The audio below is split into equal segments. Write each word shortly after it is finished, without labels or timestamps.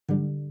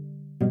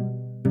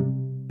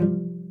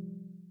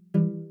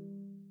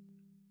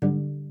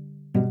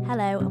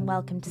Hello and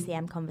welcome to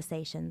CM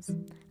Conversations.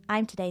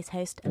 I'm today's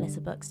host,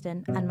 Alyssa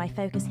Buxton, and my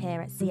focus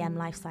here at CM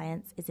Life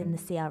Science is in the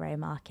CRO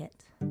market.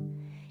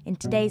 In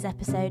today's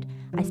episode,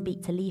 I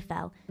speak to Lee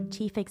Fell,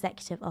 Chief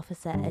Executive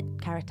Officer at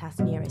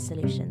Caritas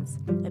Neurosolutions,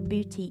 a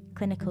boutique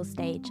clinical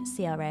stage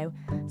CRO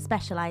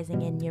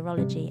specialising in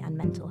neurology and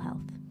mental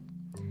health.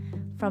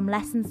 From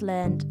lessons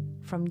learned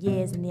from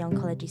years in the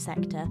oncology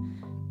sector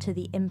to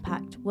the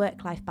impact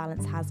work-life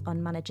balance has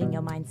on managing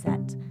your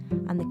mindset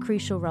and the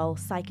crucial role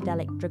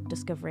psychedelic drug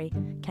discovery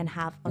can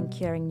have on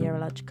curing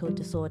neurological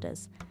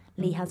disorders,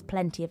 Lee has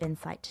plenty of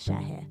insight to share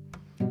here.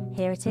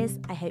 Here it is.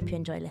 I hope you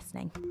enjoy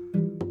listening.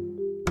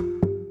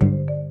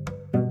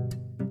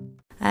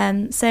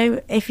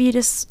 So if you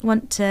just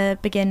want to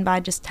begin by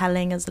just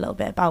telling us a little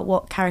bit about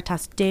what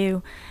Caritas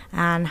do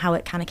and how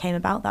it kind of came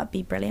about, that'd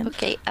be brilliant.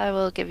 Okay, I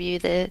will give you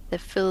the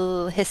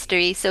full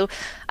history. So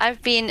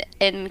I've been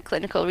in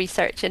clinical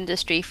research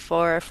industry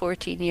for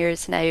 14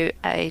 years now.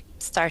 I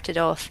started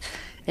off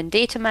in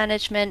data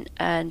management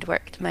and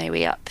worked my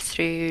way up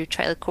through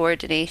trial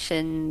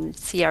coordination,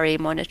 CRA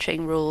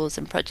monitoring roles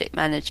and project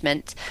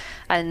management,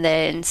 and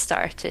then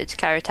started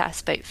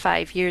Caritas about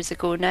 5 years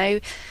ago now.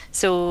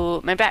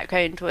 So my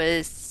background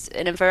was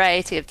in a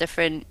variety of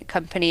different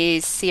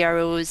companies,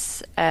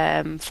 CROs,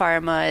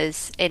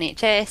 pharmas,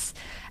 NHS,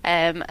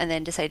 and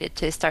then decided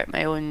to start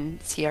my own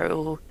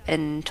CRO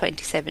in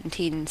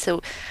 2017.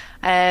 So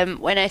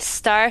when I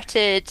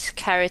started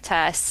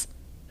Caritas,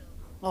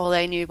 all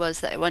I knew was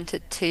that I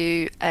wanted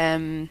to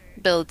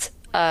build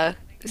a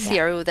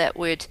CRO that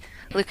would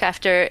look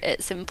after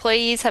its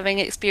employees, having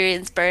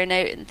experienced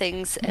burnout and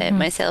things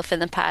myself in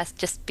the past,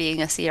 just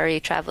being a CRA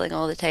traveling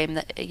all the time,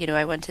 that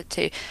I wanted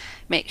to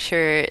make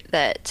sure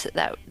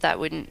that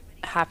wouldn't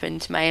happen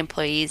to my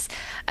employees.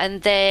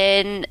 And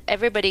then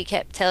everybody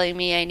kept telling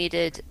me I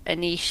needed a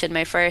niche, and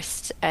my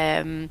first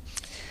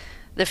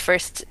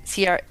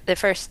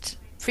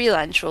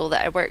freelance role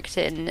that I worked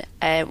in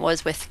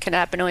was with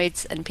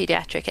cannabinoids and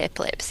pediatric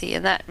epilepsy,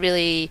 and that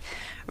really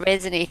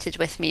resonated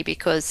with me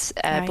because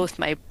both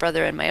my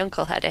brother and my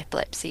uncle had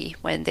epilepsy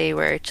when they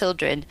were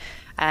children.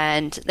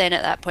 And then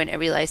at that point I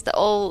realized that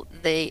all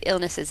the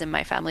illnesses in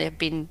my family have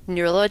been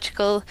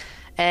neurological.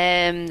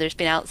 There's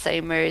been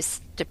Alzheimer's,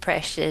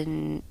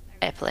 depression,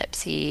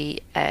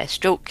 epilepsy,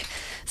 stroke.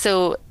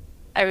 So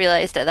I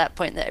realized at that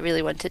point that I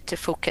really wanted to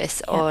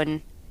focus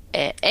on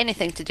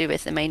anything to do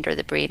with the mind or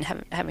the brain,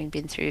 having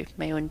been through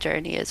my own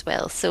journey as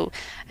well. So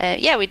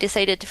we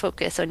decided to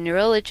focus on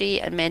neurology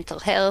and mental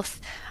health.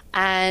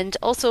 And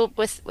also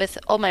with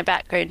all my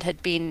background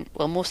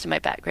most of my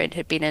background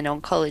had been in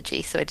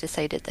oncology. So I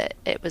decided that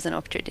it was an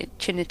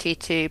opportunity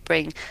to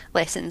bring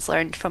lessons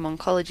learned from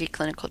oncology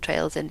clinical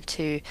trials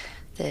into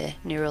the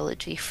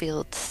neurology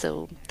field.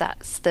 So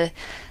that's the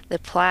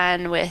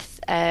plan with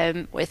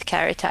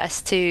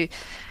Caritas to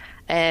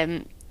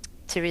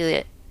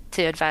really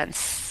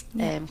advance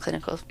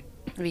clinical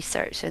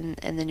research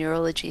in the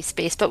neurology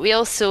space. But we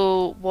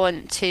also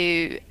want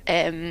to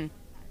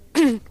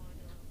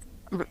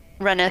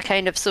run a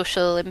kind of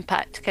social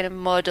impact kind of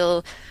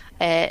model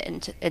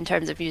in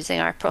terms of using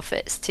our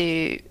profits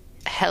to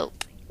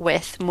help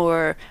with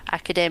more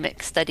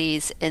academic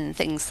studies in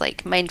things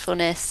like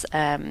mindfulness,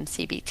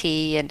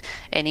 CBT, and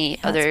any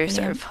other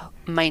sort of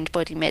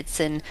mind-body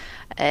medicine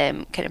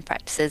kind of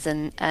practices.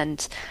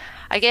 And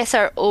I guess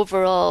our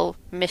overall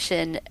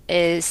mission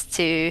is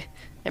to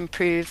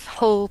improve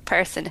whole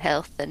person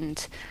health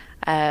and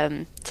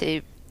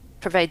to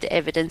provide the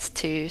evidence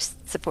to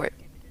support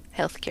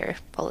healthcare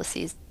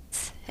policies.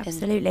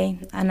 Absolutely.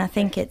 And I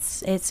think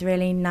it's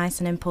really nice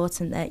and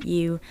important that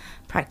you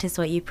practice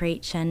what you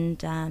preach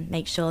and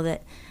make sure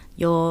that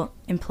your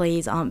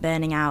employees aren't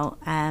burning out.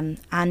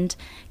 And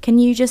can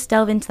you just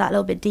delve into that a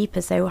little bit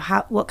deeper? So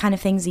what kind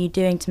of things are you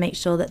doing to make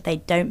sure that they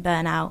don't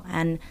burn out,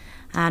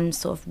 and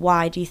sort of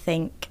why do you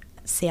think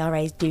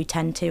CRAs do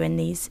tend to in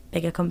these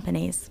bigger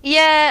companies?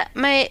 Yeah,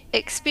 my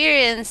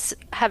experience,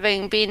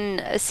 having been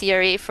a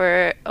CRA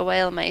for a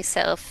while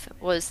myself,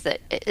 was that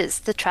it's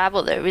the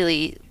travel that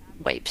really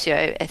wipes you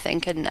out, I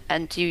think,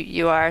 and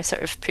you are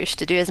sort of pushed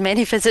to do as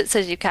many visits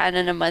as you can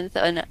in a month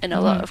in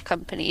a lot of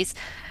companies.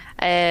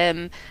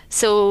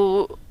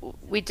 So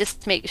we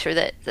just make sure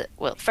that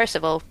first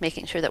of all,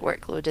 making sure that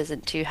workload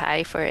isn't too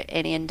high for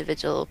any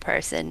individual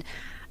person.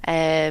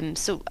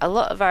 So a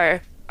lot of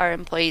our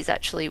employees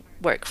actually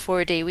work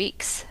 4-day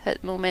weeks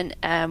at the moment.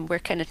 We're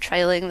kind of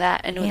trialing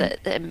that. I know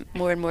that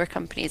more and more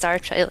companies are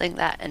trialing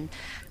that, and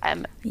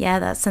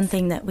that's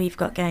something that we've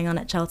got going on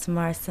at Charlton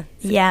Morris.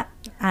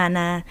 And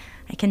I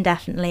can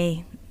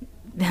definitely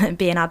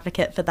be an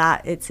advocate for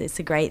that. It's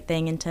a great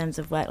thing in terms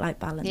of work-life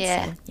balance.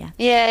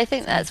 I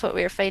think that's what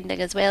we're finding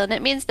as well, and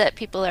it means that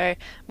people are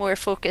more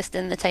focused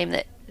in the time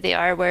that they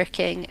are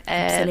working,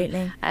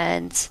 absolutely,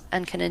 and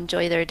can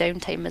enjoy their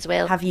downtime as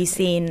well. Have you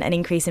seen an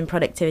increase in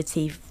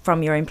productivity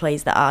from your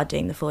employees that are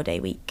doing the 4-day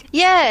week?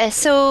 Yeah,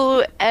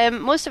 so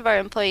most of our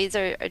employees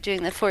are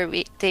doing the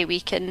 4-day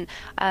week, and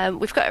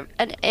we've got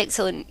an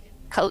excellent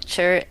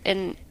culture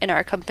in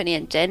our company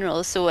in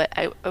general. So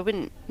I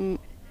wouldn't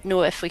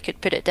know if we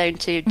could put it down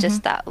to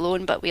just that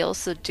alone, but we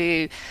also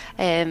do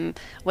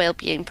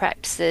well-being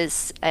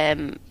practices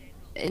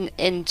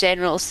in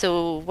general.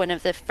 So one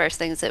of the first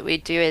things that we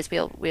do is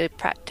we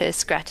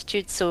practice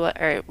gratitude. So at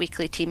our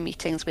weekly team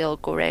meetings, we all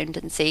go around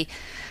and say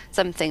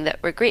something that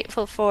we're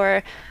grateful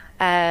for.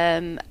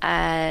 And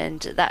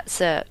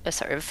that's a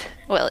sort of,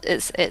 well,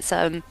 it's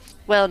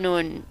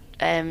well-known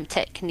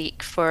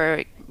technique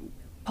for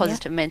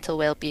positive mental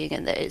well-being,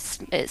 and that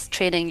it's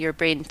training your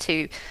brain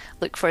to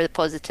look for the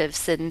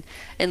positives in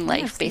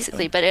life,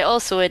 basically. But it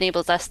also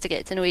enables us to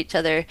get to know each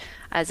other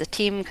as a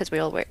team, because we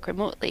all work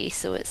remotely,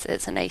 so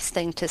it's a nice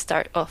thing to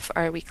start off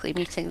our weekly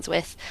meetings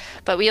with.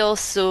 But we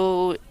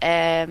also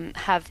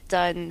have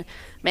done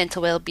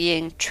mental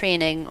well-being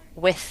training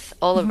with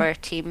all of our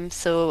team.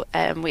 So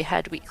we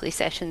had weekly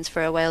sessions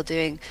for a while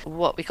doing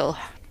what we call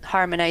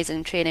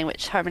harmonizing training,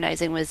 which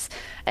harmonizing was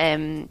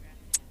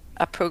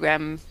a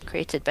program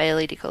created by a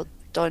lady called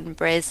Dawn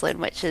Breslin,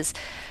 which is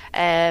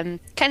kind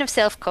of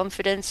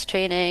self-confidence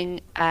training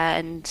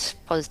and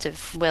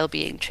positive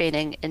well-being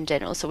training in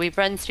general. So we've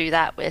run through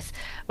that with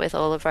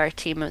all of our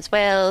team as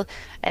well.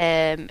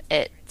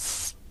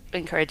 It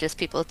encourages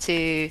people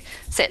to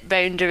set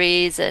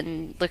boundaries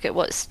and look at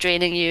what's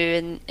draining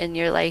you in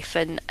your life,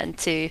 and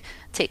to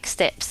take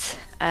steps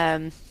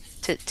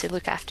to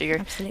look after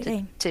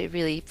to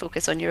really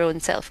focus on your own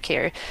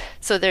self-care.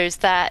 So there's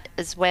that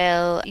as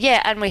well.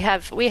 Yeah, and we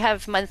have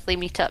monthly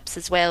meetups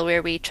as well,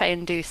 where we try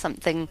and do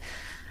something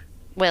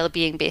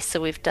well-being based.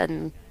 So we've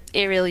done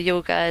aerial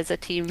yoga as a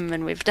team,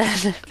 and we've done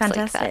fantastic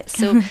like that.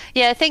 So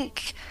yeah, I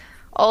think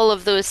all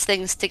of those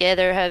things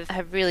together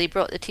have really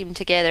brought the team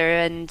together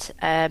and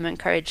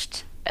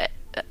encouraged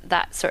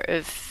that sort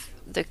of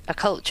a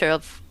culture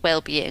of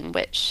well-being,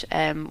 which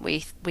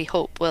we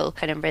hope will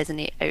kind of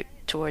resonate out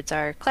towards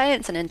our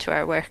clients and into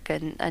our work,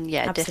 and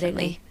yeah, absolutely.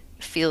 Definitely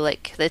feel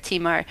like the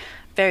team are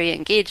very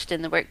engaged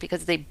in the work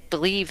because they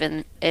believe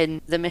in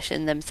the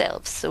mission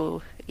themselves.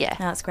 So yeah,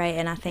 that's great,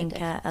 and I think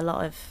a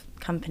lot of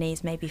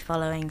companies may be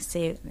following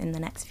suit in the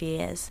next few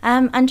years.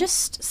 And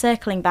just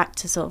circling back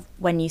to sort of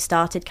when you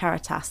started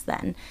Caritas,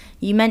 then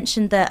you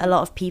mentioned that a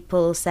lot of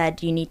people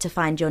said you need to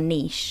find your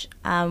niche.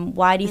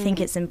 Why do you think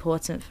it's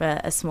important for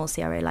a small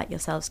CRO like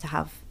yourselves to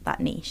have that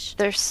niche?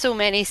 There's so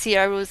many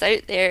CROs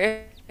out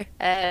there,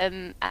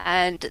 and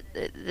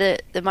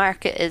the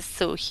market is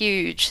so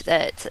huge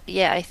that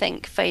yeah, I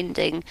think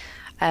finding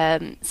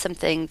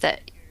something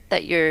that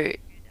you're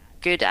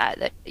good at,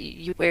 that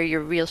where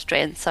your real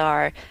strengths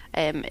are,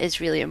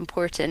 is really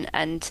important.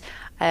 And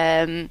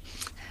I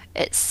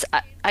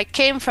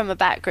came from a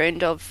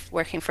background of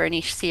working for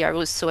niche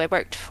CROs, so I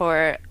worked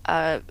for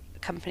a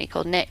company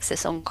called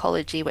Nexus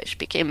Oncology, which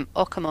became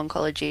Occam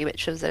Oncology,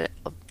 which was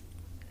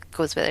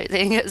goes without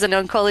saying, it was an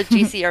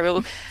oncology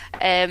CRO.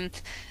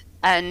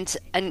 And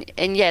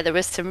yeah, there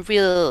was some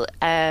real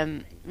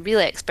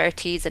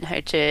expertise in how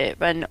to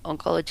run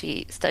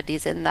oncology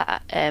studies in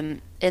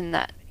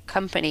that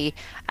company,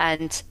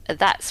 and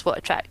that's what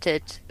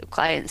attracted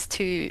clients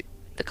to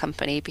the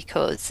company,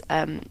 because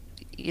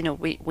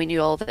we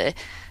knew all the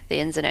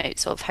ins and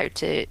outs of how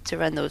to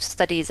run those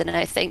studies. And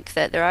I think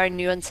that there are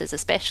nuances,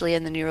 especially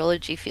in the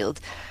neurology field.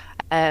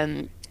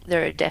 There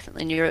are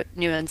definitely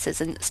nuances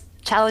and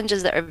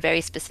challenges that are very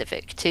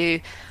specific to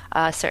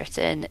a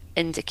certain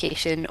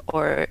indication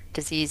or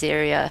disease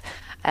area,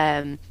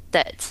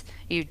 that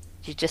you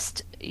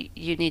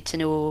need to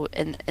know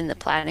in the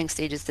planning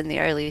stages, in the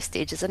early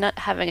stages, and not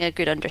having a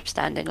good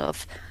understanding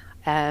of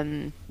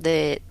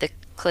the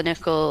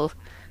clinical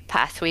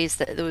pathways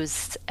that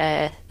those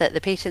that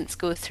the patients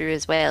go through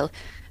as well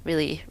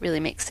really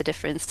makes a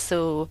difference.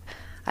 So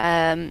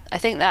I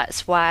think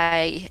that's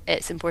why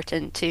it's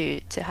important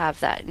to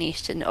have that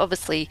niche. And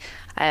obviously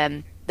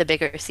the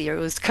bigger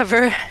CROs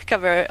cover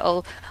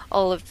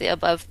all of the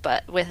above,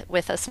 but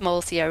with a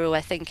small CRO,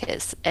 I think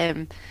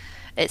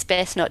it's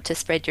best not to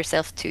spread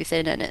yourself too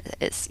thin, and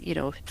it's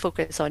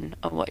focus on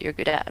what you're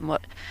good at,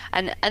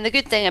 and the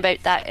good thing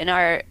about that in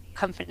our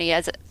company,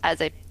 as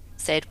I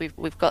said,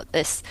 we've got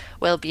this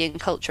well-being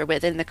culture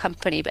within the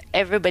company, but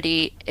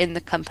everybody in the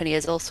company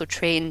is also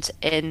trained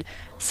in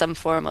some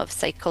form of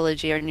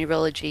psychology or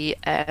neurology,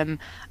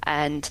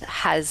 and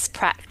has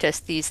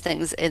practiced these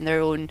things in their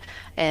own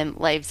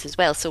lives as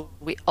well. So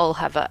we all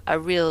have a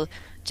real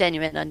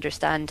genuine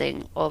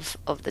understanding of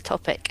the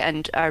topic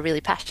and are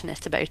really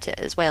passionate about it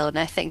as well. And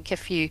I think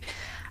if you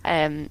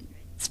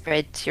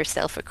spread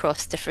yourself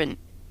across different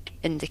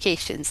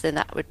indications, then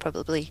that would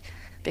probably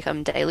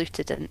become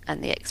diluted,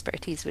 and the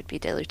expertise would be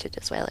diluted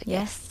as well, I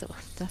guess. So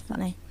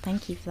definitely.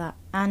 Thank you for that.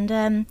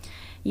 And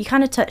you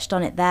kind of touched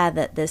on it there,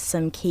 that there's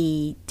some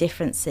key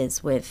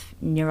differences with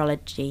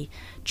neurology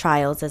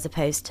trials as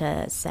opposed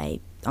to, say,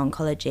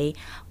 oncology.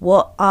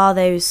 What are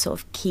those sort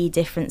of key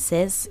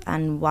differences,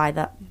 and why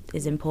that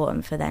is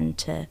important for them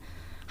to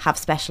have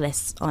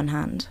specialists on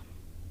hand?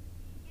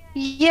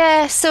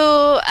 Yeah,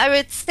 so I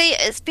would say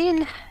it's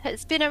been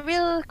a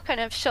real kind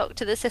of shock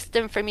to the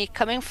system for me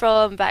coming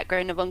from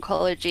background of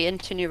oncology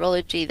into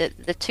neurology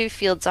that the two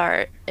fields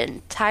are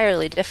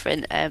entirely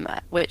different,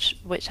 which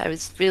I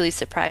was really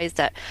surprised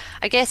at.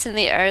 I guess in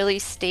the early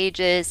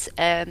stages,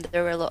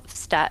 there were a lot of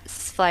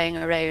stats flying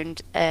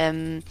around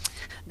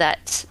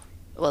that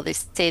well, they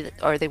say that,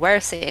 or they were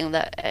saying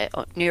that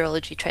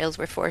neurology trials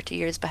were 40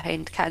 years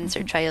behind cancer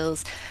Hmm.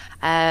 trials.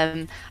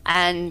 And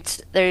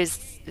there's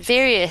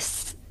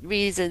various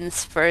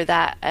reasons for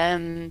that.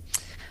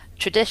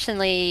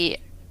 Traditionally,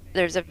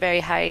 there's a very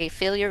high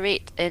failure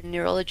rate in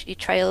neurology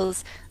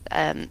trials.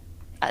 Um,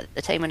 at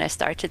the time when I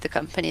started the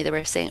company, they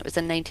were saying it was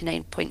a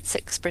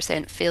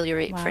 99.6% failure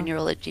rate for Wow.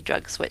 neurology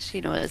drugs, which,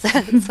 is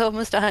it's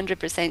almost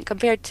 100%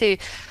 compared to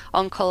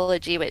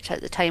oncology, which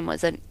at the time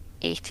was an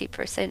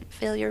 80%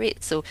 failure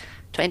rate. So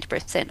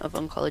 20% of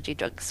oncology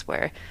drugs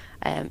were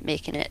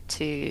making it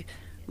to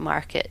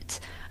market,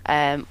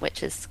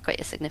 which is quite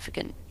a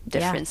significant Yeah.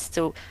 difference.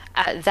 So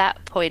at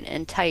that point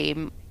in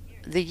time,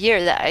 the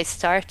year that I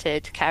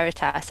started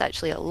Caritas,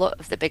 actually a lot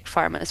of the big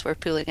pharmas were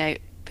pulling out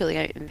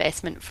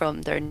investment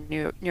from their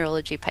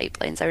neurology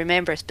pipelines. I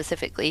remember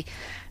specifically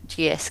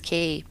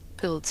GSK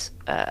pulled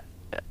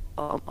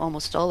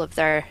almost all of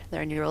their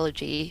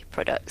neurology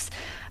products,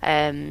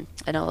 and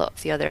a lot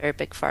of the other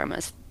big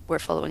pharmas were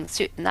following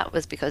suit, and that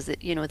was because there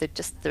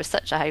was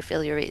such a high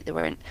failure rate they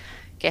weren't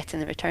getting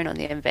the return on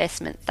the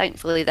investment.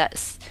 Thankfully,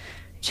 that's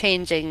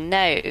changing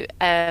now,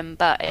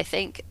 but I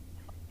think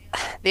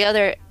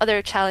the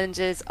other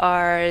challenges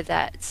are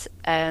that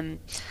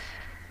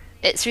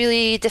it's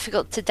really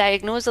difficult to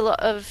diagnose a lot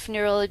of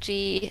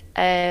neurology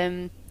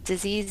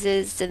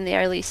diseases in the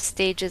early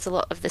stages. A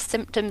lot of the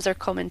symptoms are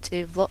common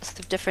to lots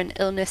of different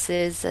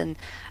illnesses, and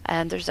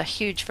there's a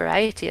huge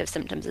variety of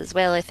symptoms as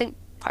well. I think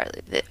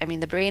partly, I mean,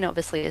 the brain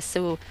obviously is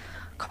so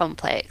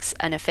complex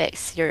and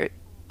affects your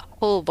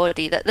whole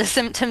body that the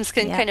symptoms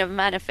can Yeah. kind of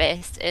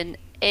manifest in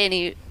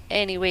any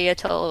way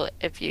at all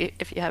if you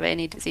have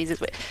any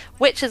diseases,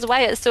 which is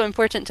why it's so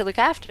important to look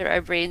after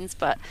our brains.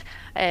 But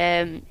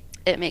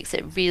it makes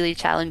it really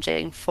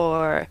challenging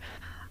for,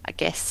 I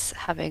guess,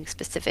 having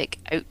specific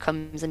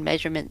outcomes and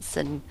measurements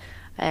and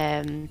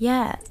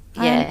Yeah,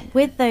 yeah.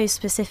 with those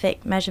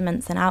specific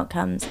measurements and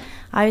outcomes,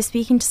 I was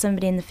speaking to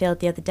somebody in the field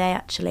the other day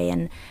actually,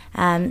 and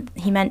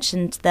he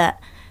mentioned that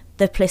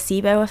the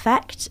placebo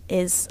effect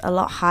is a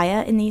lot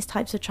higher in these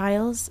types of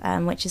trials,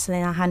 which is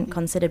something I hadn't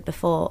considered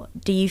before.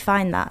 Do you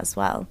find that as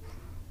well?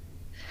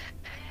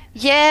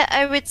 Yeah,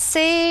 I would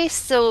say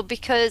so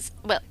because,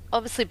 well,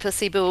 obviously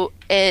placebo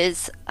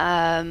is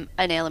an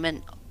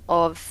element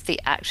of the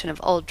action of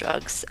all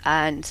drugs,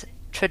 and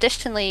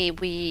traditionally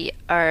we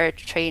are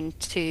trained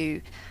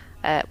to,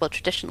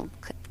 traditional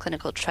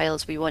clinical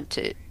trials, we want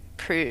to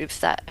prove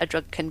that a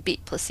drug can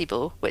beat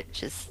placebo,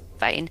 which is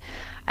fine.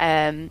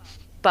 Um,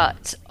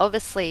 but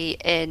obviously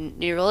in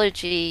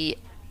neurology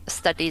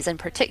studies and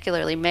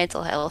particularly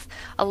mental health,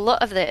 a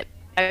lot of the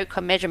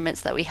outcome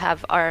measurements that we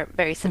have are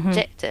very Hmm.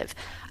 subjective,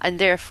 and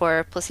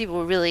therefore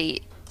placebo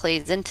really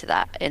plays into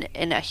that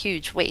in a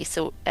huge way.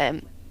 So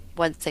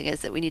one thing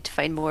is that we need to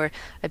find more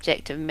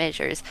objective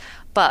measures.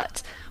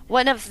 But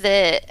one of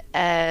the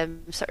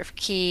sort of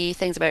key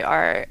things about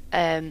our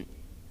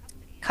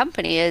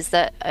company is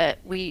that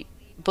we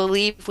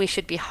believe we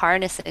should be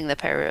harnessing the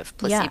power of Yeah.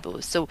 placebo.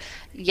 So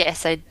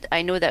yes,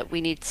 I know that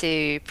we need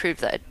to prove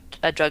that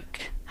a drug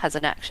has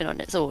an action on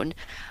its own,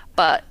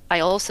 but I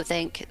also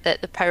think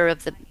that the power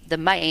of the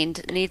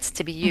mind needs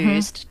to be Hmm.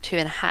 used to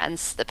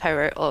enhance the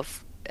power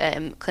of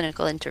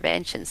clinical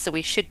interventions. So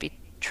we should be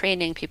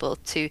training people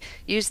to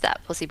use that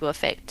placebo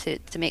effect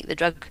to make the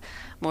drug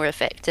more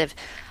effective.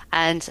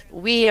 And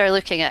we are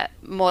looking at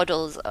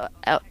models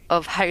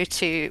of how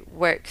to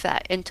work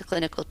that into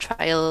clinical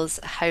trials,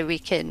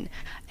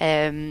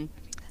 um,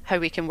 how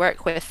we can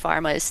work with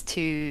pharmas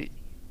to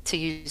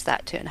use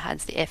that to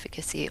enhance the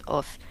efficacy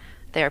of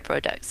their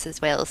products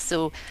as well.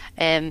 So,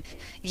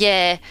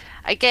 yeah,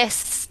 I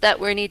guess that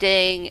we're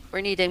needing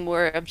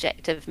more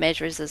objective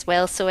measures as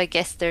well. So I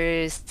guess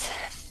we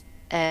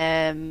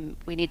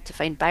need to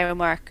find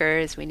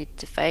biomarkers, we need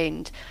to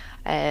find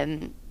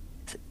um,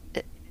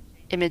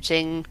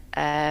 imaging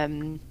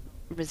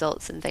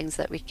results and things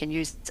that we can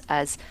use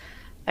as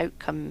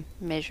outcome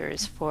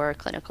measures for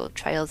clinical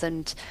trials.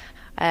 And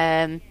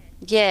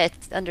yeah,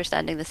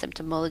 understanding the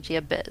symptomology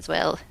a bit as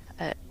well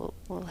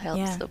will help.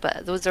 Yeah. So,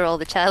 but those are all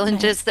the No,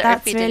 challenges that are that's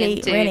feeding really,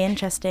 into. really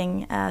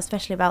interesting,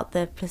 especially about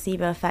the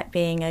placebo effect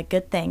being a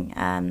good thing.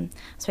 I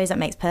suppose that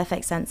makes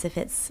perfect sense if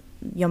it's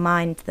your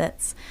mind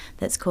that's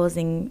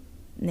causing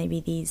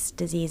maybe these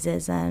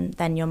diseases, and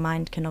then your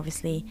mind can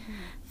obviously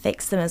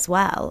fix them as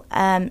well.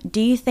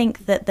 Do you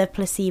think that the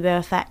placebo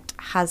effect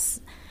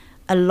has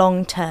a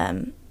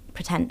long-term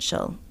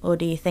potential, or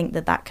do you think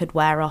that that could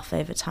wear off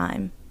over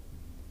time?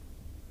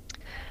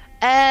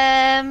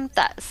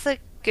 That's a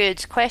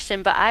good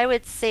question, but I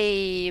would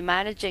say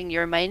managing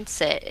your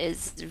mindset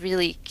is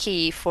really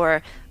key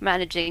for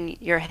managing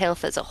your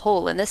health as a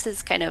whole. And this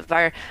is kind of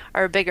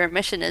our bigger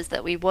mission is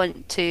that we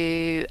want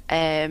to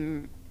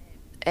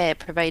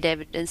provide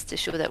evidence to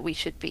show that we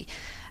should be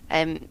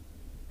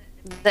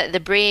that the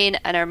brain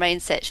and our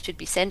mindset should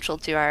be central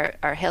to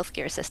our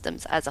healthcare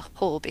systems as a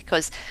whole,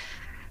 because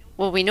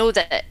well, we know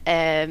that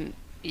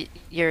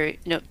your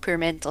poor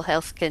mental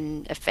health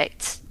can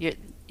affect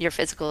your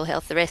physical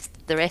health,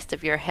 the rest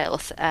of your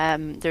health.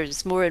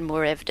 There's more and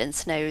more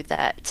evidence now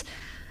that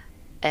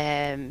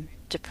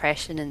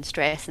depression and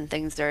stress and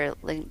things are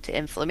linked to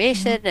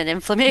inflammation, and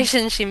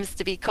inflammation seems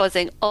to be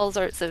causing all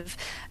sorts of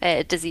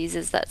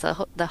diseases. That's a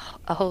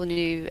whole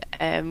new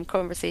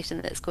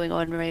conversation that's going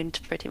on around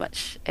pretty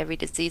much every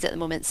disease at the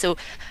moment. So,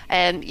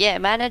 yeah,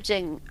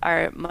 managing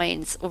our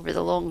minds over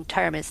the long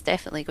term is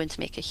definitely going to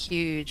make a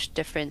huge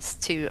difference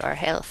to our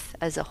health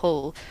as a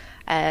whole.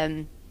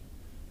 Um,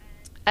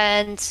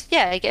 and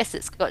yeah, I guess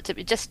it's got to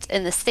be just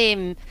in the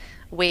same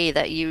way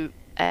that you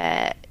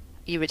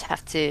would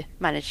have to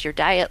manage your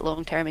diet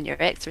long term and your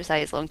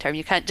exercise long term.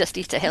 You can't just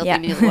eat a healthy Yeah.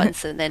 meal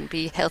once and then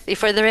be healthy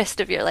for the rest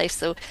of your life.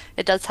 So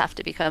it does have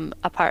to become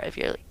a part of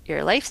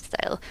your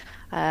lifestyle.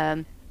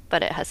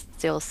 But it has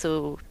to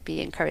also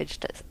be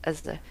encouraged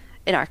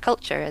in our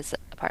culture as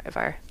a part of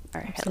our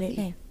healthy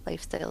Absolutely.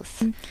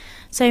 lifestyles.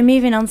 So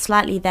moving on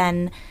slightly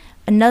then,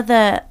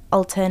 another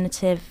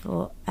alternative,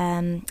 or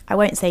I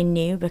won't say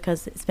new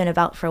because it's been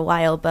about for a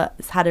while, but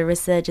it's had a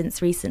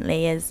resurgence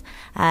recently, is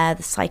the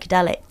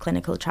psychedelic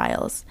clinical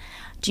trials.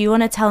 Do you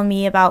want to tell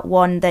me about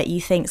one that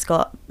you think's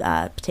got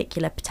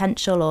particular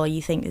potential or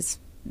you think is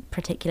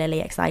particularly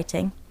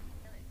exciting?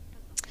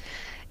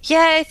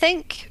 Yeah, I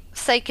think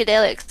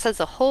psychedelics as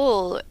a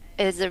whole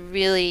is a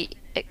really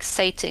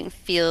exciting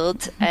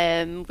field.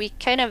 We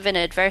kind of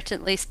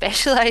inadvertently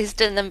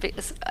specialized in them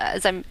because,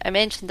 as I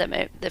mentioned,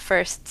 that the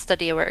first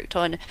study I worked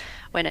on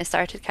when I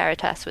started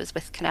Caritas was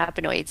with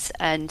cannabinoids,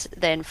 and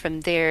then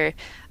from there,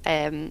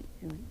 um,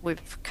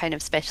 we've kind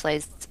of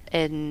specialized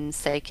in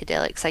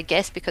psychedelics, I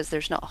guess, because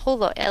there's not a whole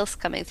lot else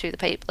coming through the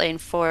pipeline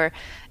for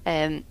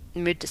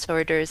mood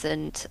disorders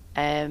and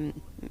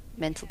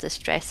mental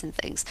distress and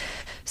things.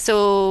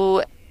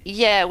 So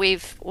yeah,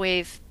 we've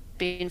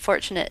been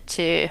fortunate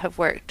to have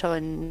worked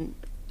on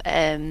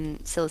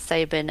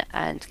psilocybin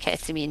and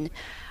ketamine.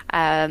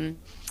 Um,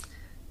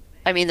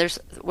 I mean,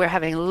 we're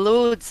having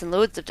loads and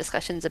loads of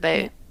discussions Yeah.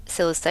 about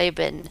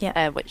psilocybin,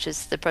 Yeah. which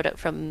is the product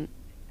from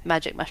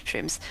magic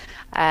mushrooms.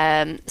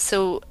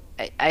 So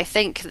I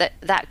think that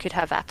that could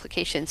have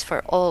applications for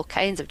all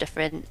kinds of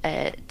different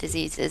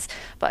diseases.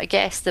 But I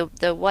guess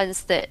the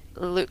ones that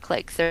look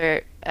like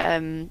they're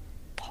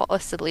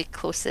possibly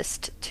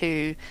closest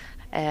to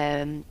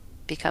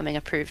becoming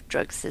approved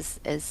drugs is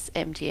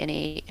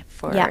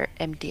Yeah.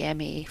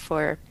 MDMA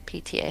for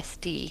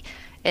PTSD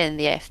in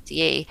the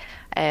FDA.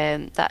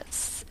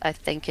 That's, I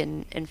think,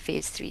 in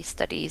phase 3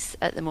 studies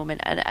at the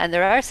moment, and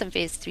there are some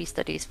phase 3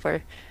 studies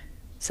for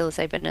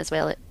psilocybin as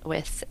well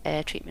with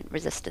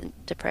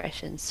treatment-resistant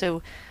depression.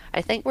 So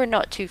I think we're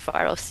not too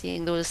far off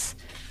seeing those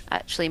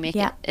actually make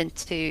Yeah. it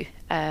into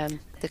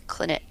the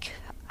clinic.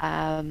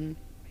 Um,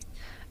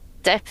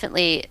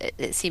 Definitely,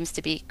 it seems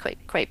to be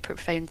quite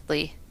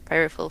profoundly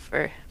powerful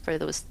for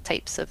those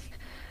types of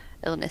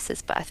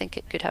illnesses, but I think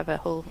it could have a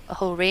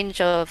whole range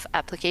of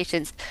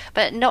applications.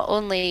 But not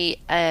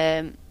only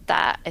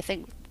that, I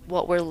think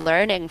what we're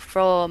learning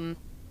from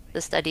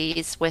the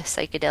studies with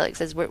psychedelics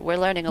is we're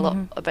learning a lot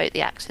Hmm. about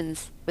the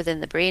actions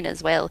within the brain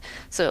as well.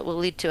 So it will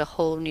lead to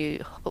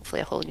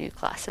hopefully a whole new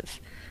class of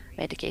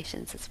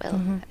medications as well,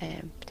 Hmm.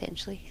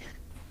 potentially.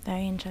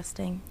 Very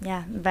interesting.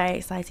 Yeah, very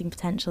exciting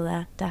potential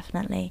there,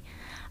 definitely.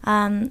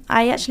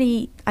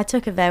 I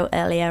took a vote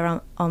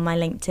earlier on my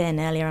LinkedIn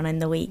earlier on in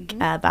the week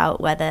Hmm.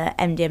 about whether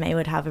MDMA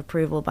would have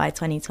approval by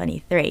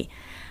 2023.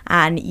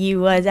 And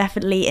you were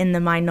definitely in the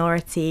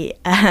minority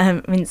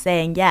in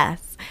saying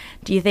yes.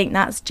 Do you think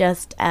that's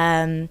just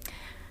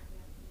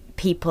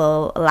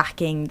people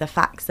lacking the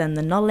facts and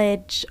the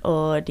knowledge,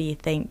 or do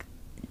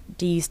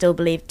you still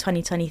believe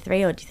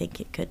 2023, or do you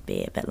think it could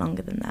be a bit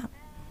longer than that?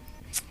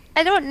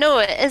 I don't know.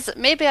 It is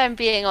maybe I'm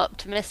being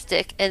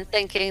optimistic in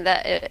thinking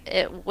that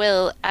it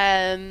will.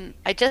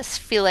 I just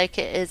feel like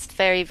it is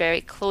very,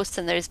 very close,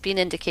 and there's been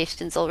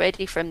indications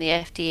already from the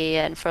FDA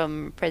and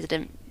from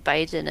President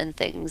Biden and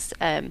things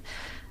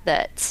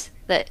that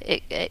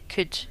it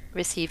could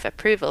receive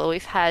approval.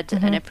 We've had an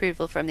Hmm.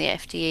 approval from the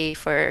FDA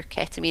for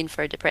ketamine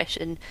for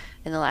depression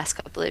in the last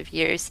couple of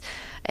years,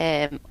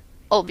 um,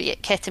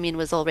 albeit ketamine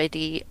was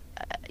already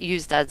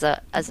used as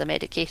a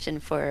medication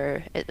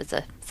for it was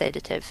a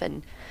sedative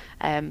and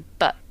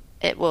but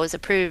it was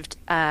approved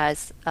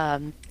as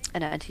an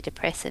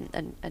antidepressant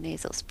and a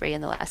nasal spray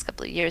in the last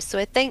couple of years. So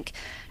I think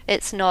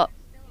it's not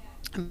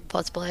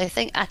impossible. I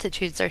think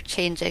attitudes are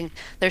changing.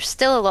 There's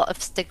still a lot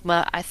of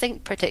stigma, I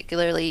think,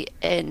 particularly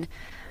in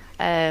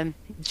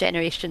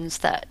generations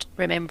that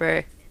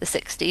remember the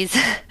 60s.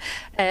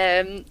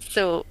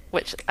 So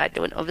which I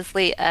don't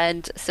obviously,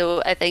 and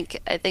so I think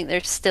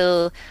there's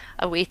still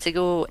a way to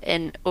go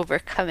in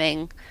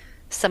overcoming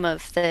some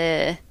of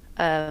the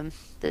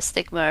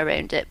stigma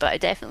around it, but I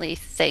definitely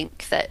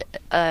think that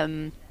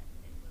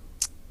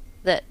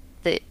that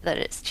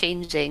it's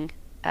changing,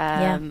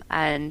 Yeah.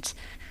 and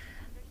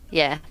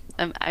Yeah,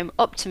 I'm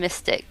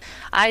optimistic.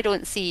 I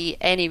don't see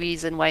any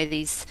reason why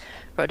these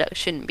products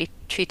shouldn't be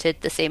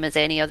treated the same as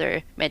any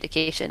other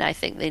medication. I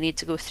think they need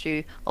to go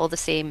through all the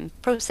same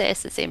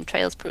process, the same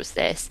trials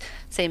process,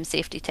 same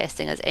safety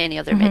testing as any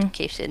other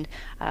medication.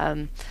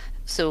 Um,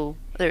 so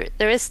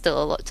there is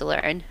still a lot to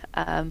learn,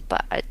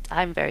 but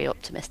I'm very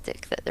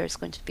optimistic that there's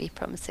going to be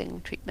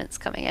promising treatments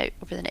coming out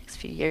over the next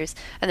few years.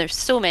 And there's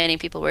so many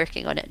people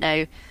working on it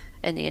now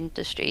in the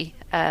industry,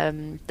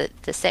 that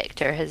the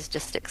sector has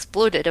just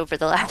exploded over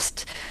the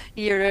last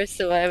year or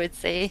so, I would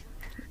say.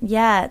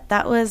 Yeah,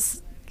 that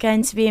was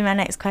going to be my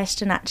next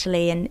question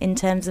actually, in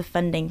terms of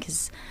funding,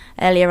 because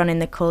earlier on in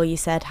the call you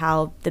said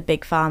how the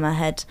big pharma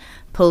had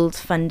pulled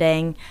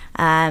funding,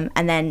 and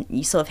then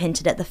you sort of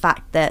hinted at the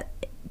fact that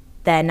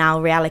they're now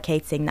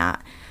reallocating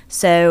that.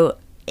 So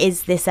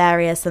is this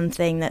area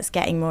something that's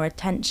getting more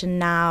attention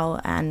now,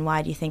 and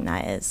why do you think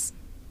that is?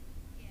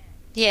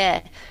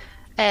 Yeah,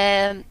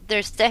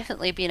 there's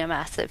definitely been a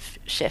massive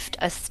shift,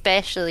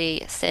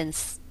 especially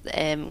since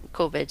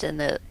COVID and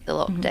the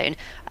lockdown.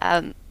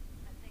 Um,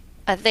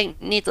 I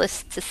think,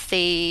 needless to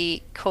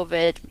say,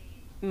 COVID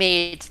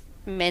made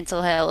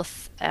mental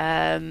health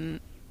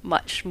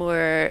much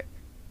more,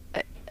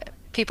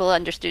 people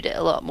understood it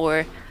a lot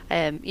more.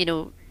 You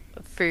know,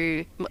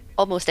 through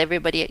almost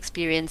everybody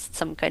experienced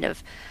some kind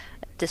of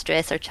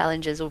distress or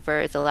challenges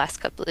over the last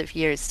couple of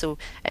years. So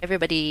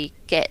everybody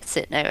gets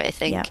it now, I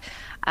Yeah. think.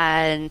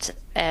 And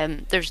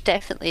there's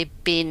definitely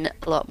been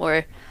a lot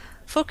more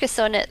focus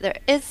on it.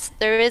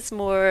 There is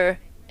more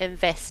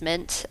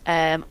investment.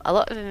 A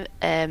lot of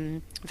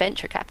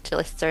venture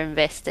capitalists are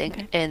investing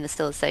Okay. in the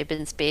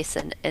psilocybin space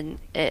and in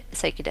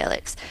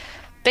psychedelics.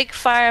 Big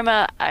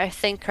pharma, I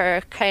think,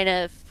 are kind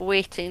of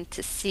waiting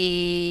to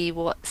see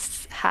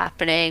what's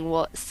happening,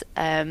 what's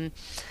how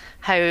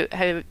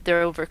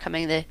they're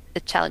overcoming the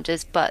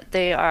challenges, but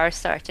they are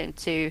starting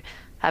to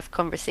have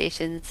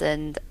conversations,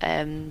 and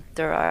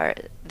there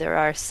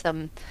are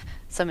some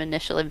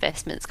initial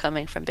investments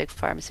coming from big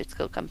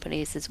pharmaceutical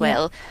companies as Yeah.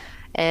 well,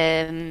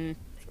 in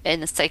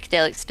the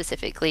psychedelics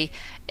specifically.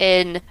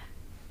 In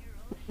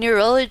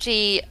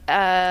neurology,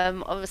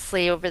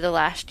 obviously over the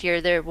last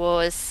year there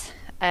was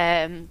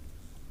um,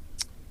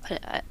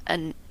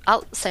 an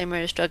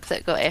Alzheimer's drug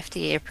that got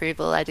FDA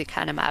approval,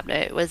 aducanumab. Now,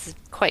 it was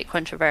quite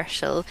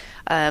controversial,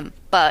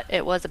 but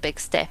it was a big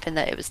step in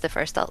that it was the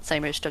first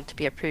Alzheimer's drug to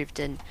be approved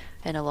in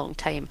a long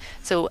time.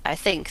 So I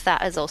think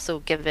that has also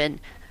given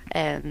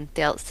the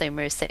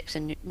Alzheimer's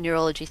section,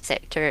 neurology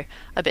sector,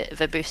 a bit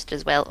of a boost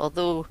as well.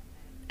 Although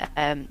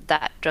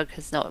that drug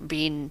has not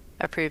been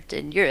approved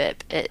in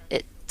Europe,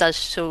 it does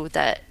show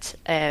that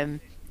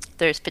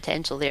there's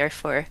potential there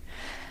for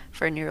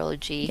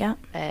neurology Yeah.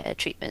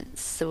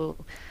 treatments. So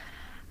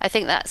I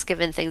think that's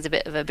given things a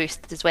bit of a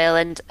boost as well.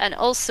 And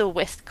also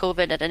with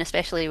COVID, and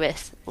especially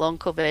with long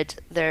COVID,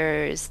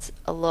 there's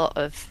a lot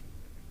of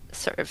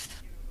sort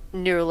of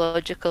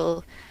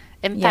neurological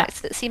Yeah.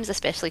 impacts. It seems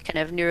especially kind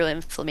of neural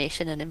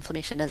inflammation, and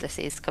inflammation, as I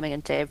say, is coming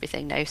into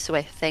everything now. So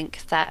I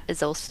think that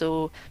is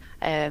also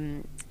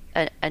an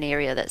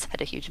area that's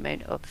had a huge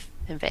amount of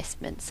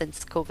investment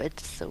since COVID.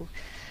 So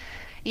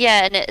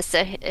yeah, and it's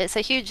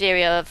a huge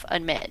area of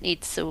unmet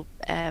needs. So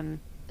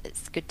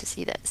it's good to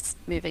see that it's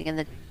moving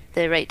in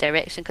the right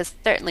direction. Because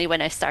certainly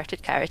when I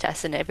started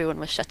Caritas and everyone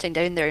was shutting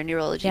down their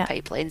neurology Yeah.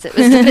 pipelines, it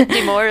was a bit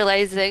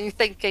demoralizing.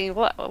 Thinking,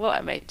 what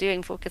am I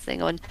doing,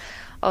 focusing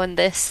on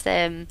this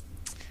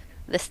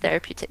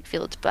therapeutic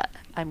field? But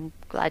I'm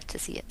glad to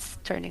see it's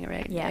turning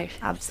around Yeah, now. So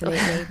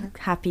absolutely.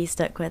 Happy you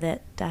stuck with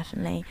it,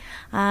 definitely.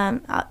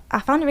 I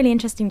found it really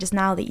interesting just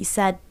now that you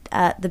said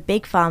the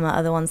big pharma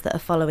are the ones that are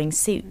following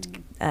suit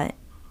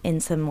in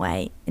some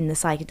way in the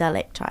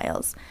psychedelic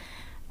trials.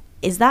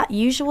 Is that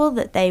usual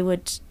that they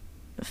would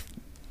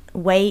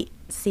wait,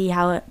 see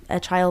how a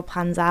trial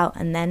pans out,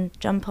 and then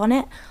jump on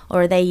it?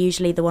 Or are they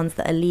usually the ones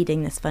that are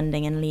leading this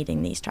funding and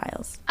leading these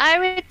trials? I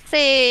would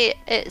say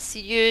it's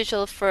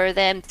usual for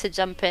them to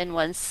jump in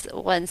once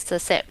the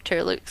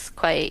sector looks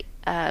quite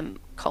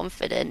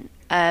confident.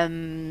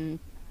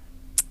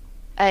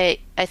 I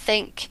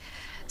think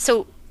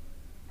so.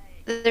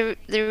 The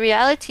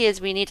reality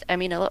is we need, I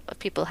mean, a lot of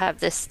people have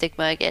this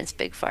stigma against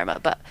big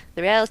pharma, but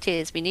the reality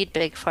is we need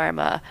big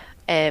pharma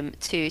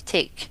to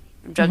take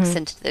drugs Hmm.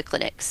 into the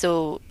clinic.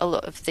 So a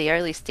lot of the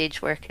early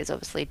stage work is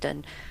obviously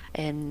done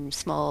in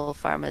small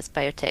pharmas,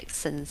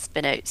 biotechs, and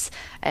spin-outs.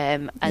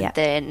 And Yeah.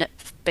 then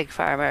big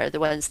pharma are the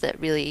ones that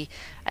really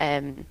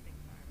can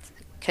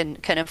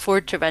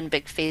afford to run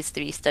big phase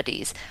 3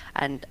 studies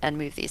and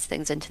move these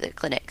things into the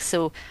clinic.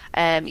 So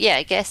yeah,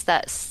 I guess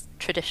that's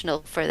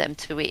traditional for them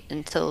to wait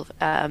until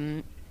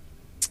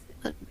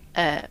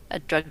a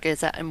drug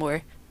is at a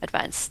more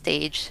advanced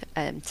stage,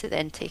 to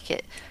then take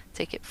it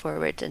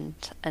forward and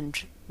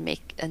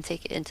make and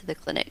take it into the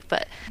clinic.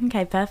 But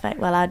Okay, perfect.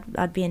 Well,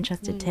 I'd be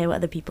interested to hear mm, what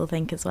other people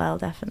think as well,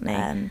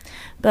 definitely.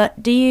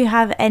 But do you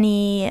have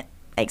any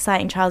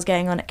exciting trials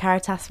going on at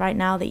Caritas right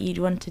now that you'd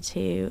wanted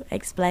to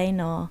explain,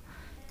 or?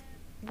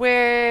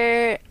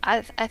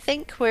 I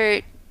think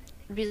we're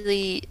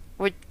really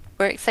we're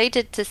we're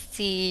excited to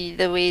see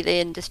the way the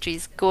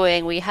industry's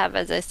going. We have,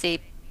 as I say,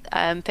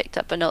 picked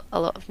up a lot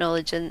of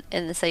knowledge in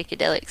the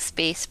psychedelic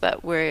space,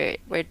 but we're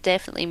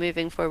definitely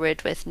moving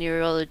forward with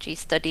neurology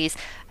studies.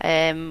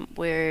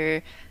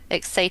 We're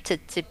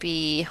excited to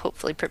be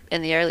hopefully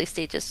in the early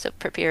stages of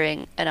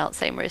preparing an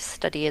Alzheimer's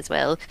study as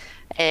well.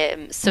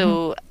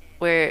 So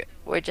we're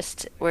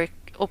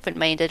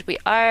open-minded. We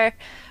are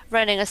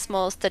running a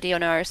small study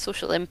on our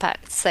social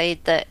impact side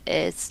that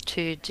is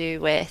to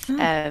do with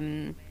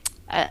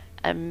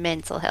a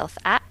mental health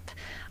app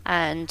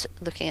and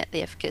looking at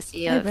the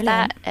efficacy of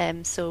brilliant.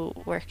 that. So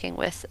working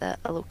with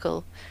a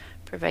local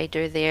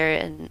provider there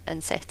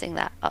and setting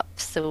that up.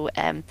 So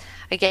I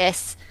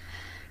guess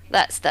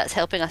that's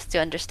helping us to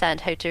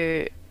understand how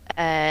to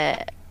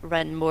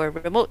run more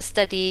remote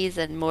studies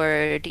and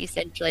more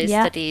decentralized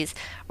studies.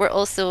 We're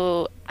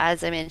also,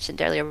 as I mentioned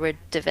earlier, we're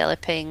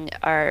developing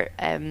our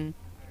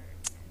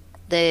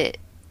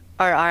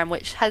arm,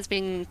 which has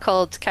been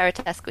called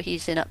Caritas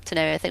Cohesion up to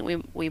now. I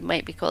think we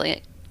might be calling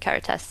it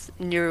Caritas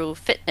Neuro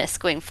Fitness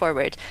going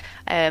forward.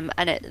 And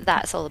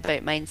that's all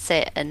about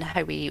mindset and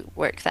how we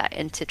work that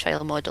into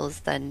trial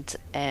models and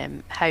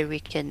how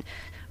we can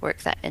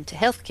work that into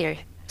healthcare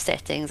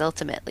settings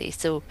ultimately.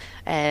 So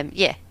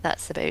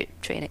that's about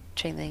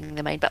training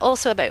the mind, but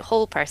also about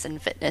whole person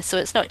fitness. So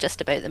it's not just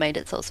about the mind,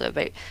 it's also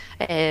about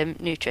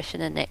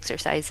nutrition and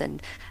exercise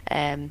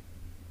and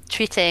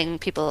treating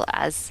people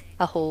as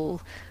a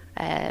whole.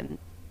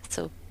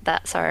 So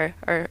that's our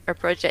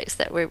projects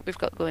that we've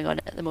got going on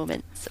at the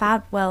moment. So.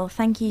 Fab. Well,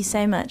 thank you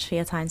so much for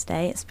your time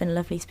today. It's been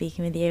lovely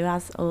speaking with you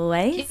as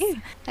always.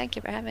 Thank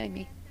you for having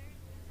me.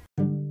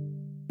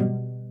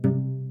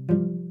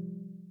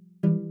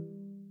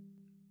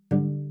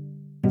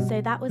 So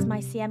that was my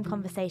CM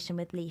conversation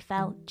with Lee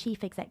Fell,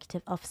 Chief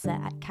Executive Officer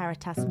at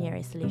Caritas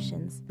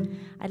Neurosolutions.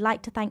 I'd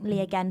like to thank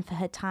Lee again for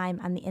her time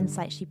and the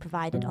insight she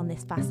provided on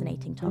this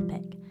fascinating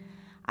topic.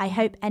 I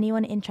hope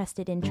anyone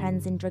interested in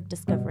trends in drug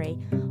discovery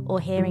or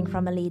hearing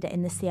from a leader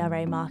in the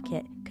CRO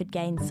market could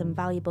gain some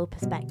valuable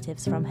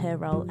perspectives from her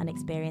role and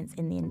experience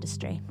in the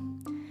industry.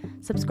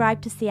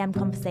 Subscribe to CM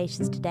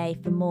Conversations today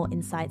for more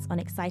insights on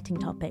exciting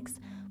topics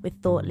with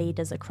thought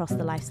leaders across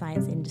the life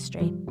science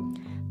industry.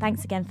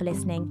 Thanks again for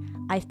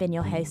listening. I've been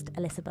your host,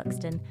 Alyssa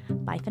Buxton.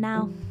 Bye for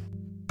now.